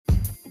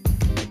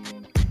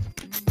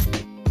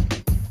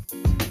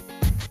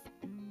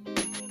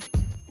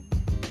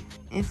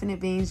Infinite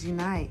beings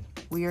unite.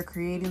 We are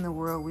creating the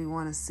world we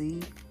want to see.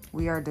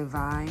 We are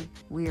divine.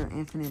 We are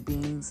infinite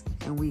beings,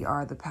 and we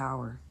are the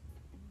power.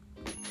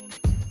 Peace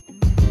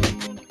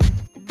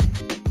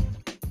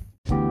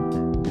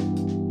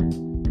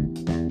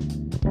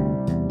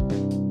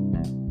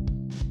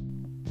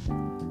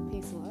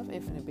and love,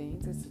 infinite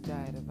beings. It's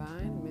Jaya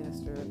Divine,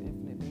 Minister of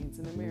Infinite Beings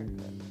in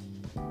America.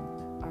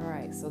 All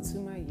right, so to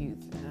my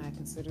youth, and I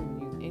consider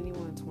youth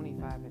anyone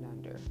 25 and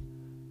under.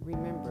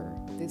 Remember,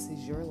 this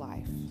is your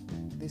life.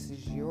 This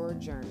is your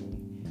journey.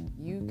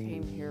 You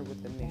came here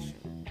with a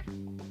mission.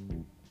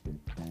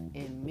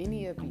 And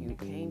many of you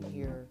came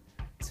here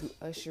to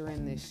usher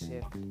in this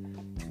shift,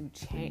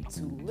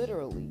 to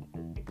literally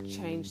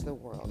change the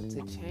world,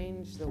 to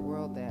change the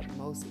world that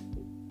most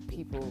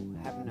people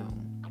have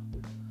known.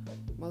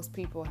 Most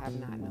people have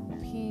not known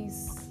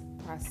peace,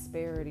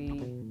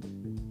 prosperity,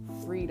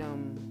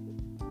 freedom,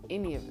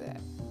 any of that.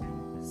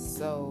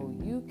 So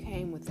you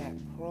came with that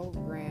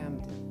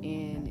programmed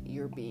in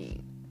your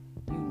being.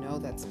 You know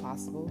that's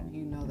possible.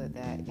 You know that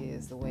that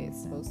is the way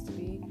it's supposed to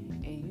be.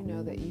 And you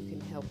know that you can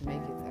help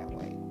make it that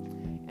way.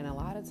 And a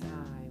lot of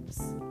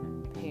times,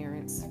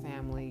 parents,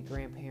 family,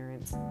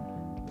 grandparents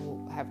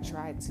will have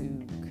tried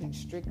to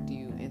constrict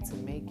you and to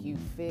make you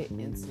fit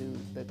into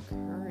the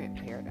current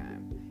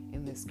paradigm,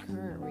 in this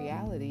current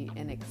reality,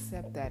 and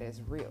accept that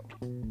as real.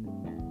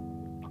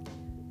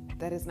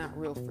 That is not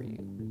real for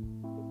you.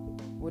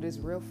 What is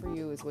real for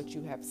you is what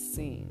you have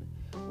seen,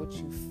 what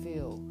you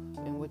feel,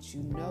 and what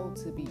you know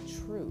to be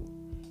true.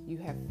 You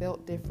have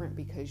felt different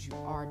because you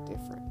are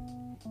different.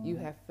 You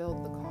have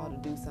felt the call to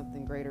do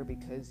something greater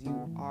because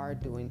you are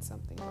doing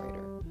something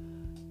greater.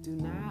 Do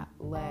not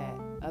let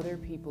other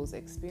people's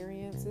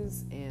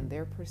experiences and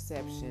their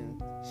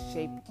perception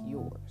shape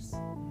yours.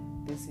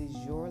 This is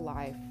your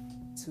life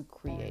to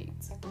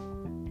create.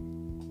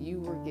 You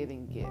were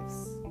given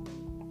gifts.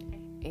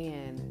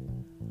 And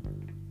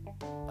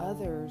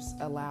others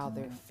allow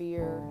their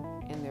fear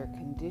and their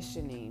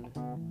conditioning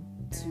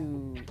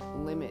to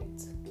limit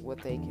what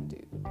they can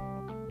do.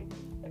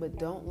 But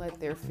don't let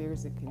their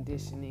fears and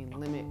conditioning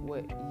limit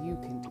what you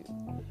can do.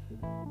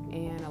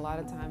 And a lot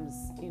of times,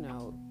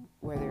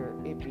 whether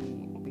it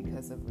be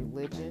because of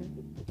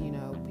religion,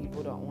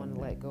 people don't want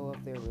to let go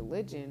of their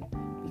religion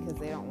because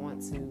they don't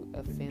want to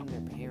offend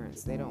their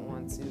parents. They don't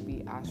want to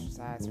be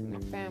ostracized from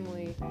their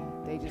family.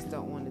 They just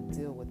don't want to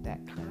deal with that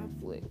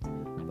conflict.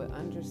 But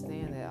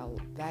understand that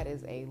that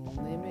is a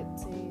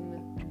limiting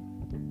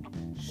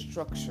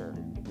structure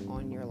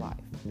on your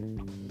life.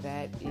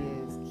 That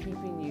is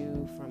keeping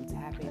you from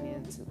tapping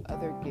into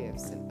other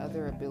gifts and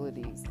other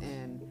abilities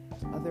and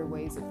other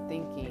ways of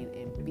thinking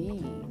and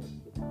being,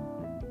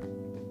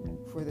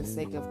 for the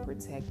sake of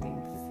protecting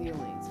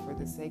feelings, for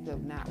the sake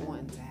of not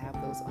wanting to have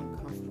those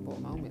uncomfortable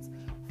moments,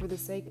 for the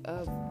sake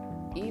of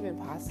even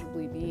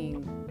possibly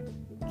being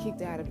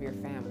kicked out of your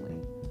family.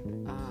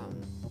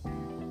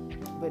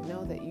 But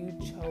know that you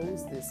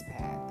chose this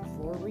path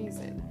for a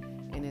reason.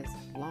 And as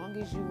long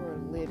as you are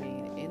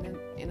living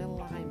in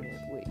alignment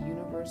with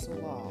universal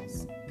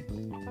laws,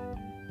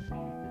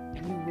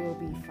 you will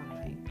be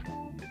fine.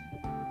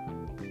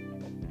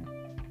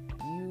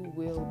 You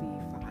will be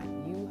fine.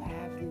 You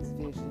have these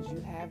visions. You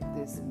have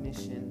this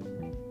mission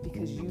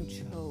because you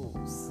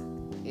chose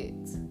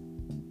it.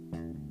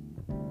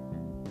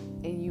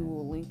 And you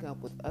will link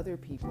up with other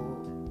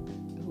people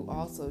who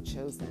also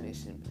chose the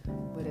mission.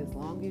 But as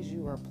long as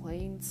you are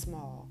playing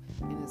small,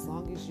 and as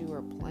long as you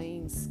are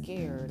playing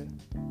scared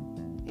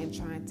and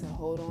trying to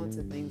hold on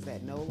to things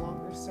that no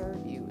longer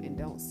serve you and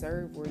don't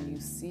serve where you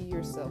see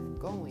yourself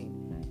going,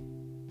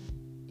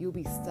 you'll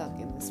be stuck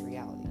in this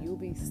reality. You'll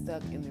be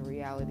stuck in the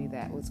reality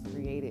that was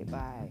created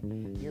by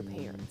your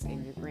parents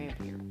and your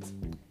grandparents.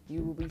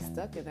 You will be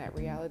stuck in that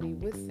reality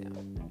with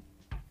them.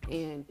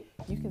 And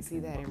you can see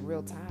that in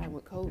real time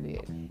with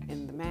COVID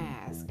and the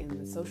mask and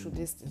the social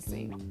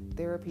distancing.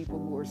 There are people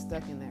who are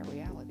stuck in that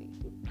reality,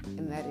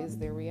 and that is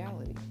their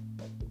reality.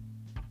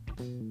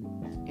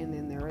 And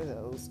then there are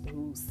those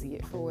who see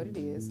it for what it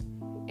is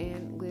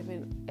and live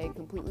in a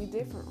completely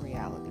different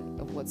reality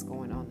of what's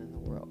going on in the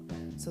world.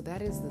 So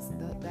that is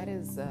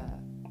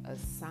a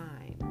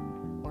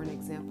sign or an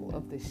example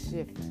of the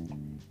shift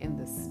and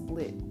the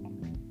split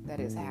that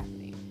is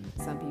happening.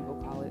 Some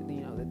people call it,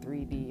 the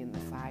 3D and the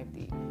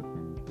 5D.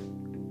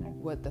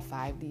 What the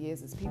 5D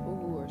is people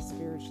who are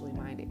spiritually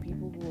minded,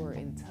 people who are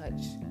in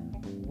touch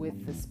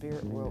with the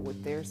spirit world,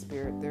 with their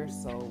spirit, their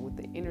soul, with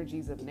the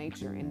energies of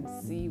nature, and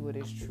see what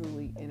is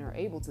truly, and are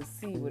able to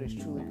see what is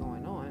truly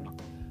going on,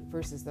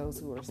 versus those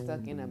who are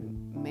stuck in a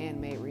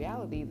man-made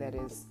reality that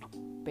is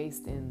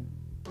based in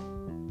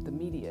the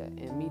media,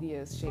 and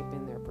media is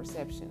shaping their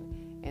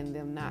perception, and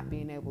them not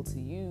being able to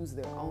use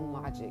their own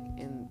logic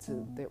and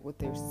what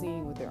they're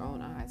seeing with their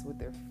own eyes, what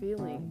they're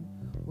feeling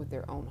with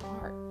their own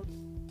heart.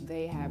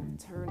 They have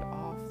turned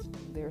off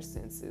their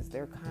senses,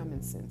 their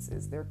common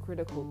senses, their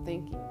critical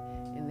thinking,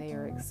 and they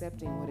are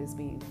accepting what is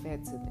being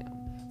fed to them.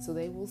 So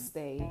they will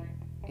stay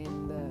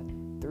in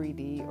the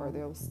 3D, or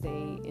they'll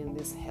stay in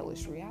this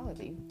hellish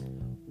reality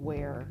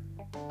where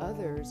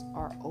others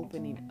are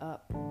opening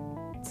up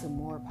to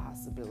more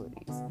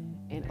possibilities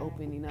and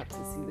opening up to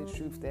see the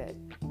truth that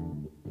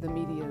the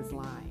media is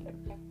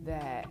lying,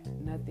 that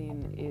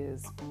nothing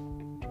is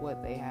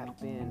what they have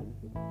been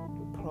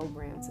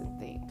programmed to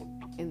think,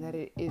 and that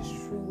it is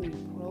truly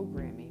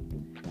programming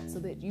so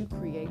that you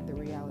create the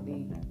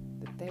reality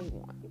that they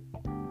want.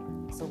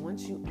 So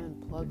once you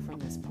unplug from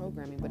this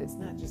programming, but it's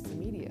not just the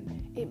media,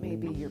 it may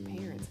be your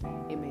parents,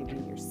 it may be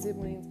your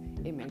siblings,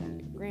 it may be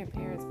your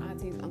grandparents,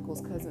 aunties,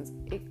 uncles, cousins,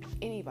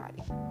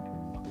 anybody.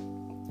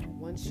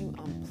 Once you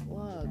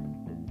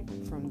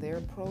unplug from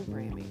their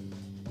programming,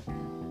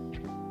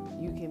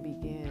 you can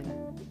begin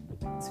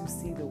to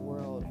see the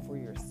world for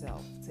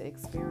yourself, to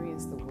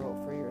experience the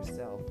world for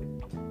yourself,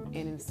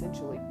 and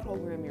essentially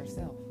program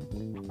yourself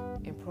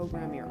and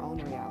program your own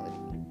reality.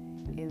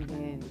 And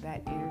then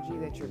that energy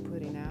that you're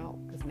putting out,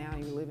 because now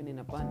you're living in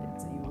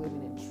abundance and you're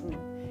living in truth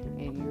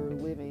and you're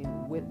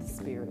living with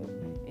spirit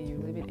and you're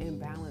living in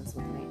balance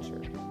with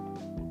nature.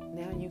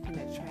 Now you can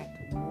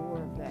attract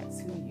more of that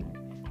to you.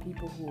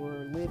 People who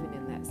are living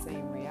in that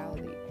same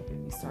reality.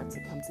 You start to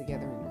come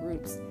together in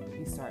groups.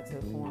 You start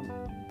to form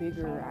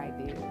bigger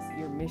ideas.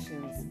 Your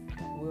missions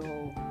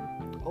will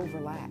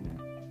overlap.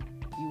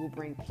 You will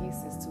bring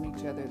pieces to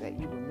each other that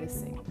you were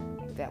missing,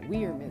 that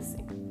we are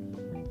missing.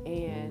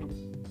 And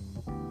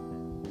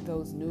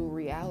those new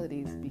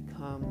realities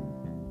become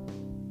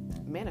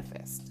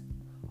manifest.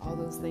 All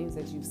those things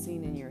that you've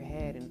seen in your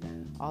head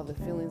and all the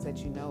feelings that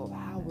you know of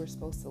how we're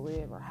supposed to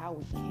live or how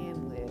we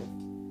can live,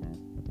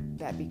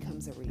 that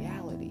becomes a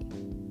reality.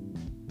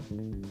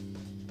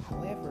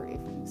 However, if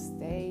you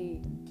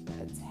stay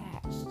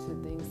attached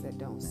to things that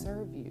don't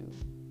serve you,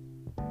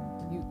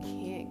 you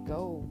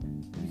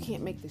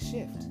can't make the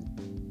shift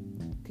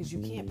because you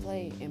can't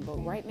play in both.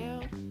 Right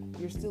now,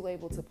 you're still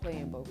able to play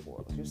in both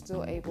worlds. You're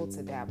still able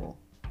to dabble.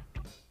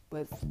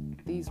 But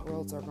these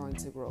worlds are going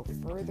to grow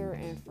further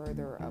and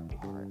further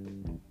apart.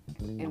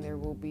 And there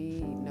will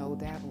be no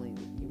dabbling.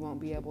 You won't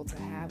be able to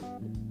have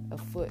a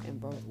foot in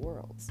both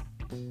worlds.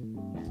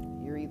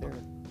 You're either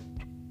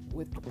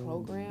with the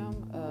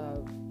program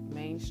of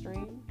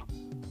mainstream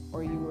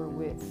or you are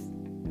with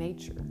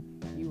nature.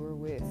 You are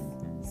with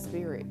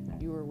spirit.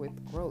 You are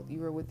with growth.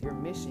 You are with your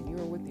mission. You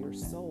are with your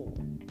soul.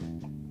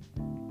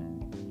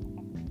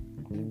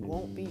 You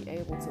won't be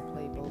able to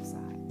play both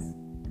sides.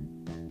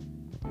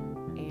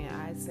 And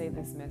I say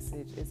this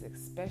message is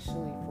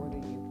especially for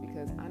the youth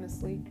because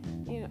honestly,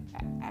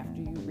 after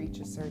you reach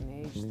a certain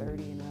age,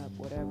 30 and up,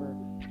 whatever,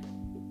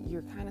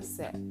 you're kind of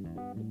set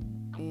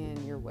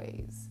in your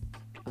ways.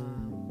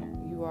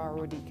 You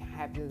already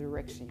have the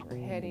direction you're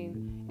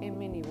heading, and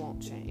many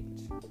won't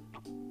change.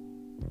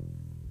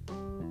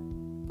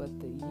 But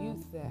the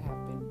youth that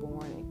have been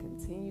born and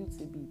continue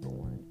to be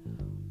born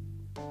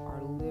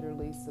are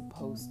literally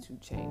supposed to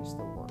change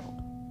the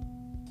world.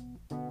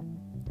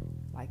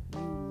 Like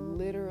you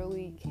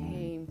literally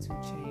came to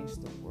change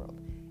the world.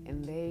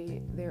 And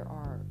there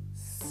are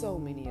so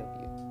many of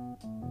you.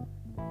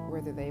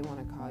 Whether they want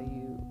to call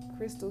you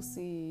crystal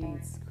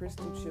seeds,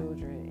 crystal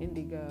children,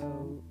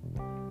 indigo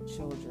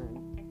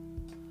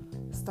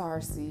children,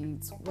 star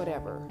seeds,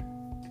 whatever.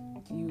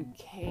 You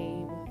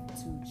came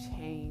to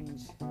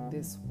change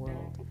this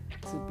world,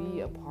 to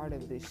be a part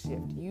of this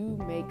shift. You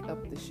make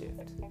up the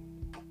shift.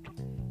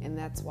 And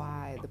that's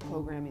why the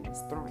programming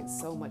is throwing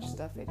so much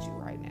stuff at you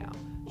right now,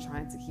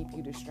 trying to keep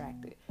you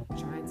distracted,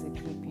 trying to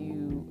keep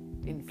you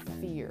in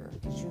fear,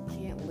 because you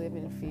can't live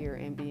in fear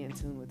and be in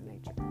tune with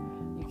nature.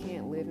 You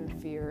can't live in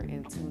fear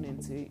and tune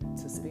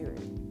into spirit.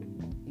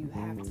 You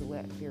have to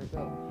let fear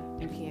go.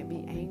 You can't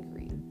be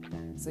angry.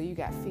 So you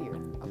got fear.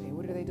 Okay,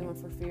 what are they doing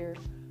for fear?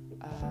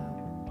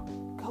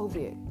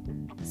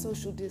 COVID,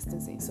 social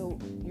distancing. So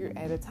you're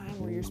at a time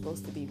where you're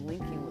supposed to be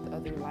linking with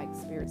other like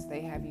spirits.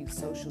 They have you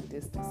social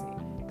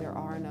distancing. There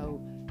are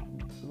no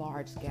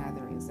large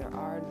gatherings. There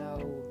are no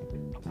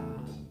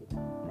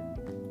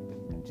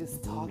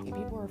just talking.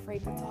 People are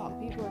afraid to talk.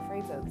 People are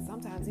afraid to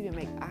sometimes even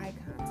make eye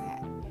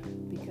contact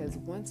because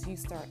once you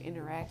start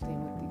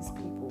interacting with these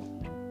people,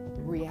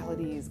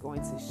 reality is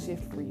going to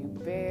shift for you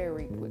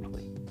very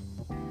quickly.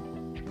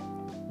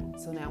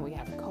 So now we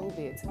have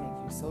COVID to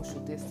make you social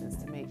distance,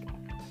 to make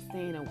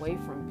staying away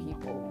from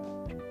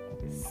people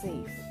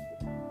safe,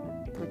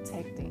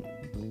 protecting.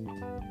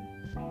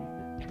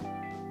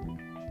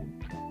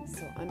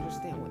 So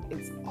understand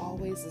it's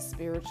always a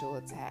spiritual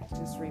attack.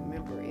 Just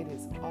remember, it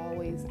is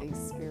always a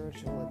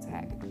spiritual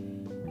attack.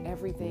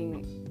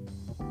 Everything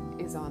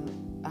is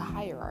on a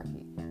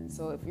hierarchy.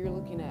 So if you're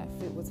looking at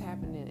what's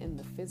happening in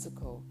the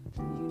physical,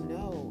 you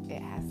know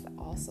it has to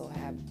also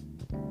have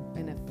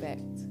an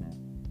effect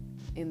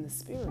in the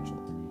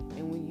spiritual.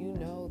 And when you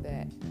know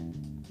that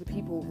the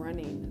people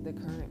running the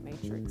current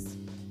matrix,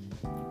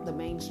 the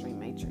mainstream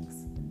matrix,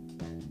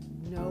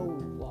 know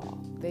law.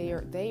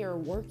 They are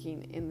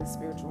working in the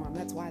spiritual realm.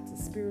 That's why it's a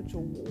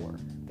spiritual war.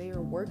 They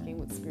are working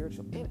with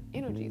spiritual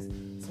energies.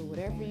 So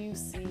whatever you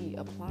see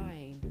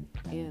applying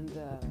in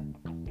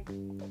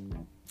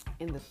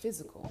the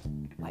physical,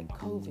 like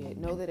COVID,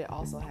 know that it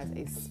also has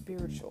a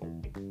spiritual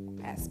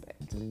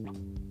aspect.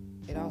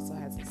 it also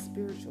has a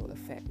spiritual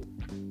effect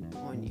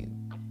on you,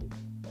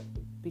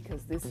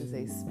 because this is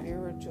a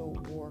spiritual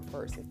war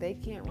first. If they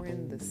can't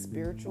win the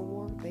spiritual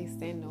war, they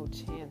stand no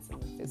chance in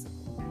the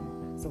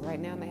physical. So right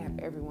now they have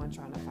everyone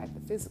trying to fight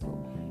the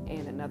physical.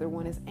 And another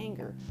one is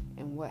anger.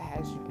 And what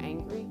has you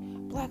angry?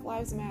 Black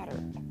Lives Matter.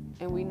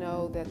 And we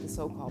know that the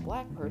so-called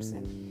black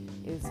person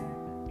is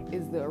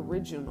the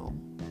original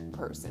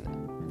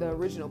person, the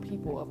original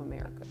people of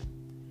America,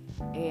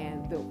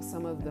 and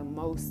some of the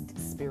most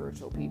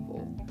spiritual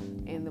people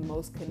and the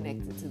most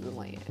connected to the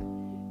land.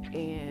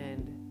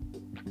 And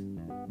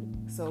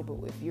so,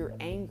 but if you're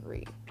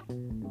angry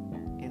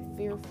and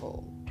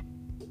fearful,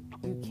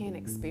 you can't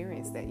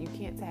experience that. You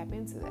can't tap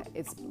into that.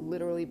 It's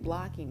literally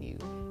blocking you.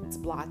 It's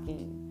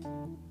blocking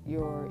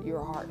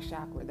your heart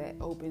chakra that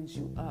opens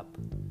you up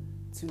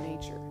to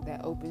nature,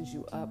 that opens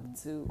you up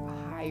to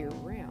higher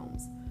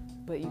realms.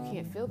 But you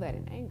can't feel that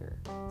in anger.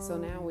 So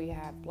now we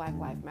have Black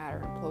Lives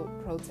Matter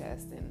and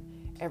protest, and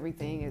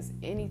everything is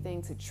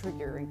anything to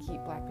trigger and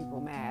keep black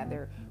people mad.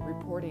 They're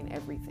reporting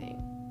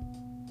everything.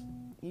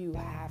 You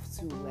have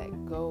to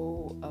let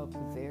go of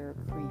their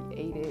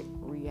created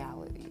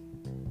reality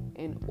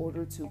in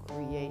order to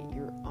create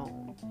your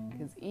own.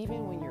 Because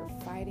even when you're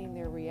fighting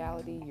their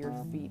reality, you're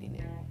feeding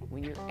it.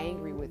 When you're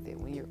angry with it,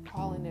 when you're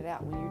calling it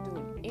out, when you're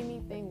doing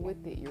anything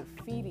with it, you're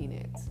feeding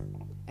it.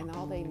 And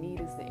all they need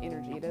is the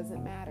energy. It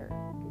doesn't matter.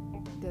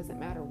 It doesn't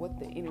matter what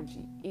the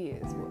energy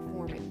is, what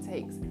form it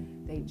takes.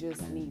 They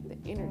just need the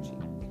energy.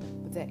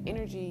 But that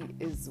energy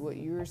is what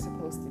you're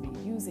supposed to be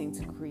using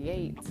to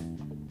create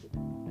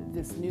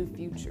this new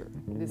future,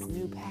 this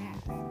new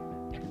path.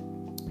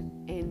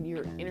 And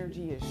your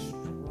energy is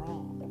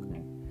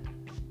strong,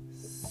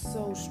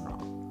 so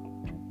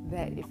strong,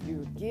 that if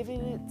you're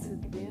giving it to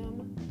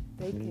them,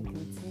 they can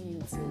continue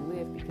to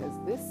live, because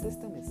this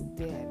system is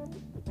dead.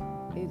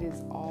 It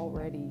is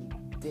already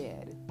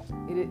dead.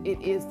 It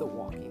is the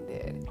walking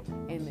dead.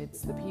 And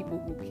it's the people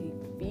who keep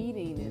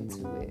feeding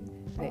into it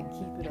that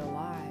keep it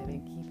alive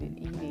and keep it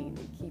eating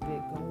and keep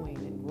it going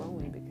and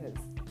growing, because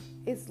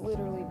it's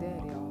literally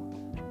dead, y'all.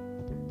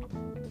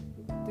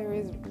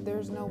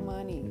 There's no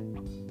money.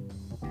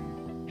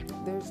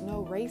 There's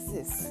no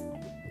races.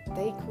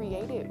 They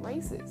created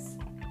races.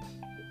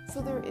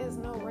 So there is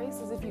no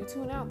races. If you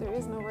tune out, there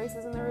is no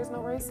races and there is no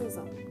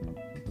racism.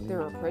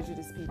 There are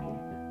prejudiced people.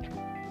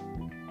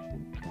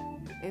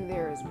 And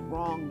there is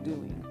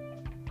wrongdoing.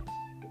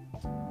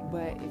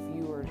 But if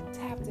you are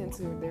tapped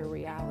into their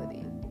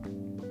reality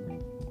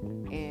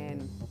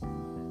and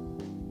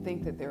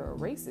think that there are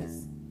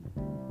racists,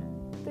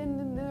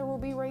 then there will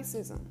be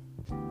racism.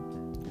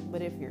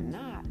 But if you're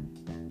not,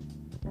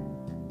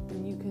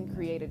 then you can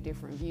create a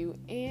different view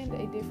and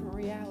a different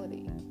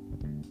reality.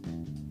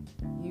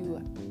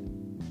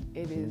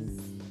 It is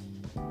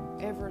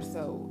ever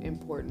so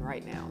important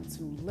right now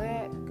to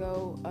let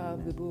go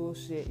of the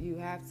bullshit. You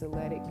have to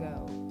let it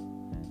go.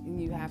 And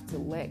you have to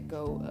let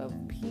go of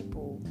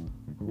people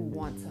who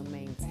want to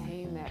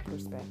maintain that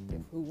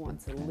perspective, who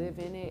want to live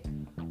in it,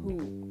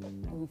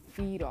 who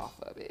feed off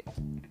of it.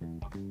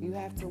 You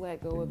have to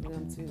let go of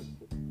them too.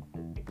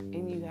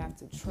 And you have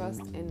to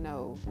trust and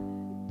know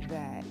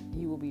that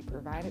you will be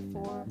provided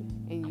for,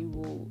 and you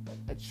will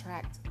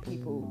attract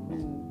people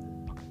who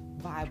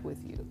vibe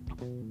with you,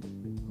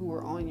 who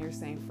are on your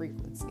same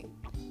frequency,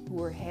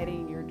 who are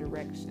heading your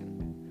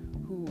direction,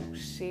 who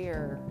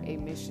share a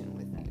mission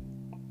with you.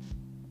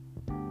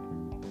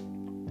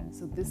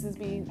 So this is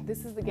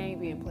the game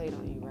being played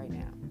on you right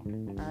now.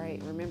 All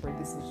right, remember,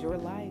 this is your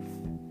life.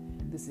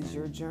 This is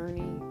your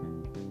journey.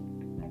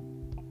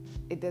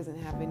 It doesn't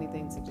have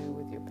anything to do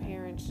with your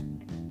parents,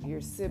 your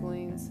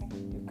siblings,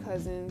 your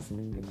cousins,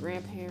 your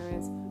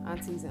grandparents,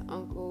 aunties and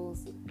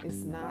uncles.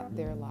 It's not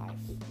their life.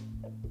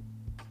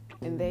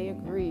 And they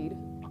agreed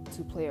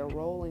to play a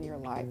role in your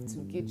life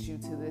to get you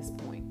to this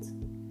point.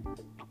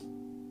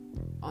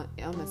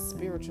 On a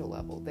spiritual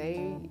level,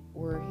 they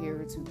were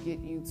here to get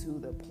you to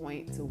the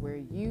point to where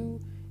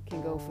you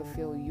can go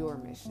fulfill your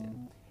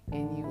mission.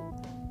 And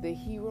the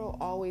hero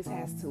always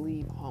has to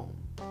leave home.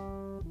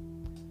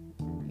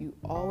 You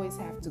always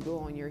have to go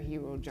on your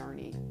hero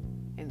journey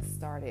and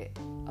start it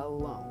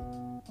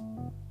alone.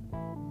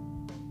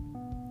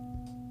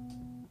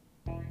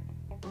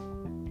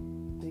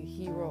 The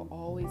hero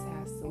always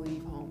has to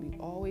leave home. You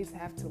always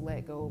have to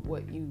let go of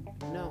what you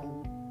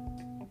know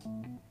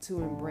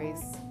to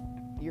embrace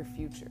your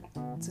future,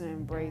 to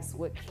embrace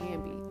what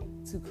can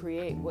be, to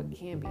create what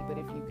can be. But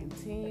if you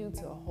continue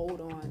to hold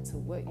on to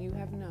what you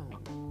have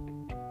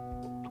known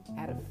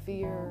out of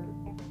fear,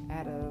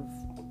 out of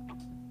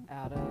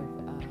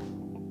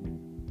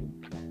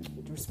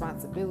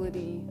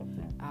responsibility,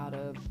 out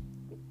of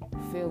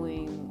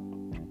feeling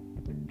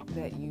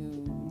that you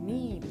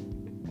need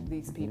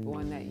these people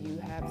and that you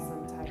have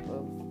some type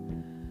of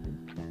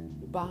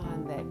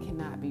bond that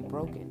cannot be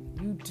broken.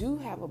 You do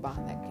have a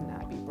bond that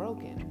cannot be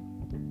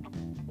broken,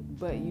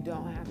 but you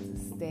don't have to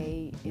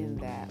stay in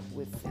that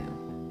with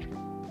them.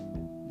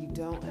 You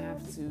don't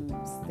have to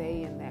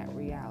stay in that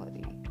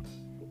reality.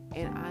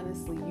 And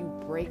honestly,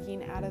 you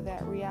breaking out of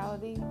that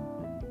reality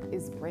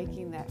is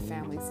breaking that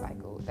family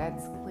cycle.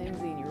 That's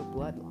cleansing your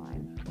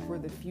bloodline for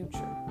the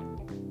future.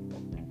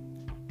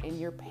 And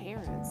your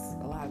parents,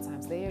 a lot of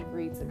times, they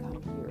agreed to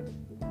come here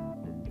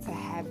to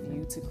have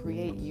you, to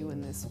create you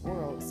in this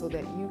world so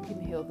that you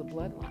can heal the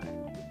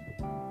bloodline,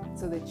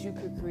 so that you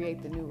could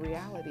create the new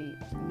reality,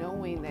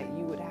 knowing that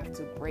you would have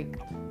to break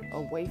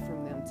away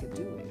from them to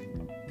do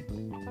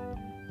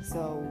it.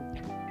 So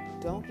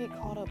don't get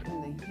caught up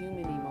in the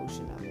human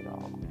emotion of it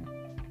all.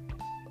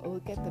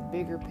 Look at the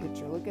bigger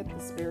picture, look at the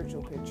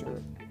spiritual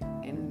picture,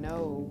 and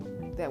know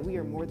that we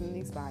are more than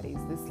these bodies.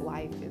 This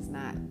life is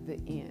not the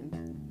end.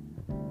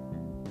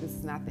 This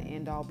is not the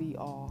end all be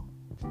all.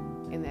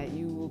 And that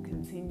you will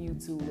continue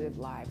to live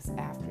lives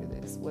after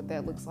this. What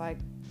that looks like,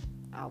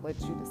 I'll let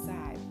you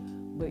decide.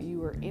 But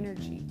you are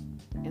energy.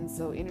 And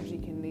so energy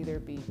can neither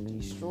be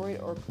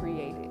destroyed or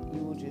created.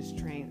 You will just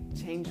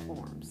change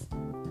forms.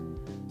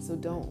 So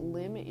don't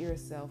limit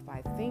yourself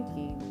by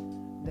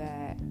thinking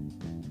that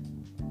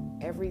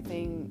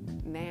everything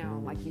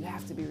now, like you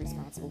have to be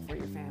responsible for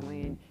your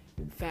family and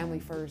family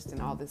first and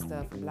all this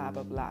stuff, blah,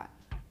 blah, blah.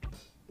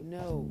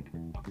 No,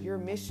 your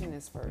mission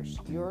is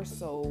first. Your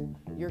soul,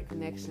 your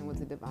connection with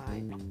the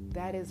divine,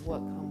 that is what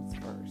comes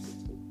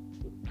first.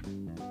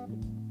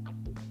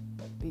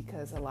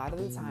 Because a lot of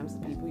the times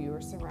the people you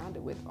are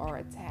surrounded with are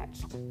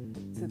attached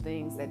to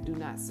things that do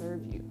not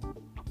serve you.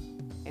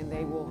 And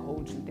they will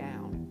hold you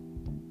down.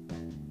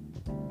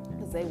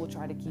 Because they will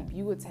try to keep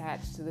you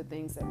attached to the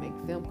things that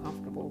make them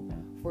comfortable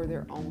for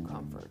their own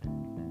comfort.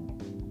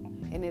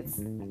 And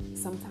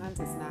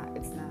sometimes it's not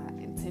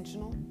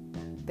intentional.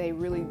 They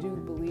really do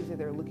believe that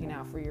they're looking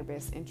out for your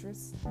best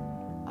interests.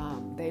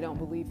 They don't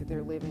believe that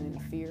they're living in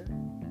fear.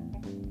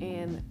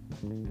 And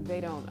they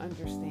don't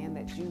understand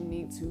that you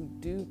need to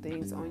do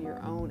things on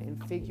your own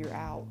and figure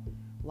out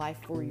life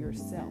for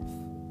yourself.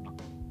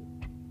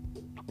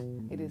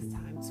 It is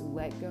time to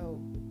let go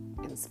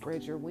and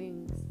spread your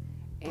wings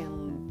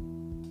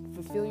and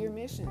fulfill your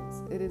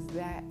missions. It is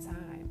that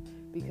time.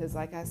 Because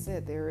like I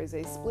said, there is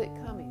a split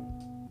coming.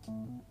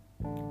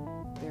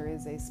 There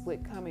is a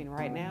split coming.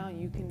 Right now,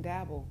 you can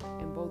dabble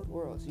in both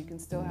worlds. You can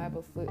still have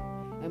a foot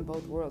in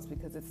both worlds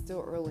because it's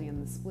still early in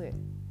the split.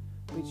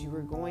 But you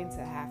are going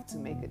to have to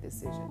make a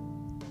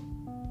decision.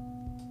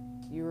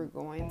 You are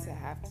going to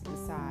have to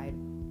decide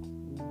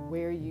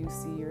where you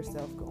see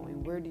yourself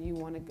going. Where do you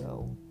want to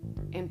go?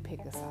 And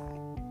pick a side.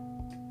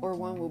 Or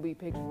one will be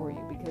picked for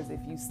you. Because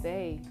if you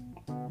stay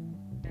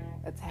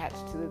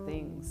attached to the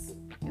things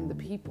and the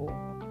people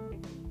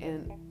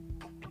and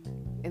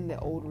in the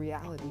old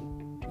reality,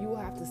 you will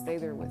have to stay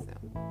there with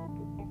them.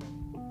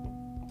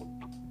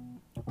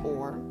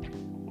 Or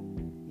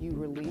you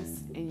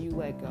release and you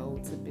let go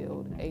to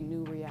build a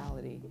new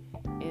reality.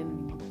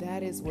 And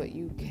that is what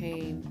you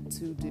came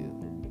to do.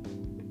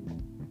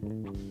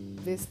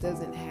 This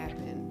doesn't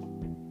happen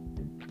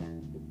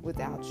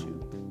without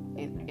you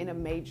in a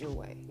major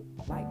way.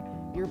 Like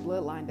your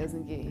bloodline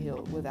doesn't get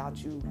healed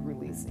without you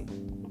releasing.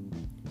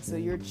 So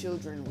your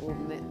children will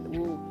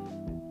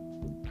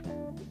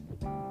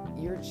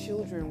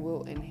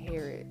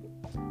inherit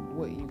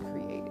what you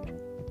created.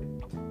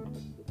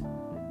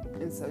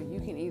 And so you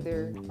can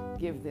either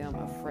give them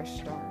a fresh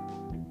start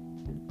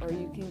or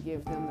you can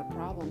give them the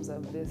problems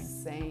of this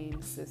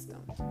same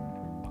system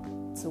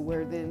to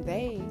where then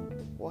they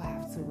will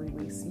have to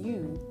release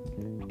you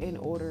in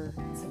order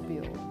to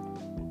build.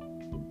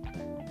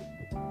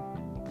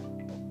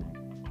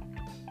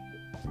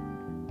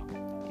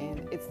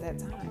 And it's that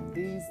time.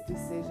 These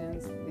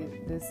decisions,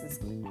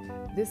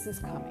 this is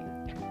coming.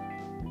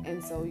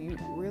 And so you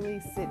really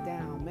sit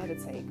down,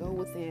 meditate, go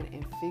within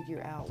and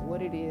figure out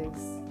what it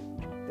is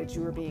that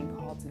you are being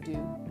called to do.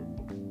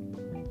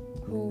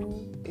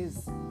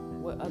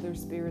 What other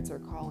spirits are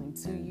calling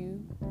to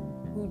you?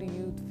 Who do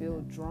you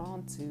feel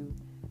drawn to?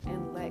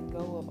 And let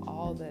go of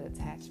all the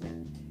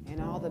attachment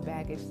and all the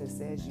baggage that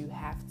says you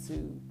have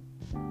to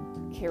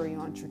carry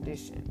on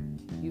tradition.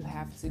 You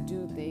have to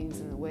do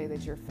things in the way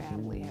that your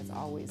family has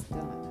always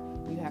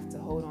done. You have to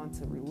hold on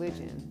to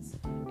religions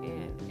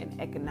and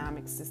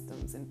economic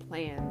systems and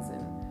plans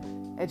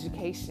and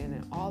education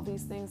and all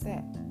these things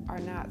that are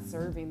not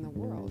serving the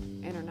world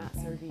and are not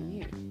serving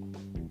you.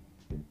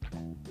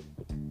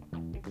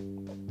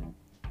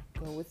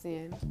 Go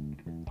within,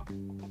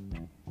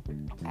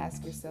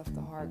 ask yourself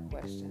the hard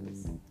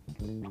questions,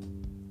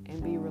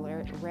 and be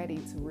ready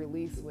to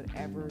release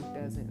whatever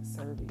doesn't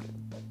serve you.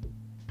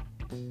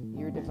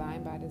 You're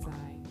divine by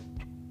design,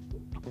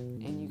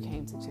 and you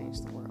came to change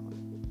the world.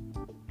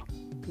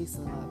 Peace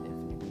and love.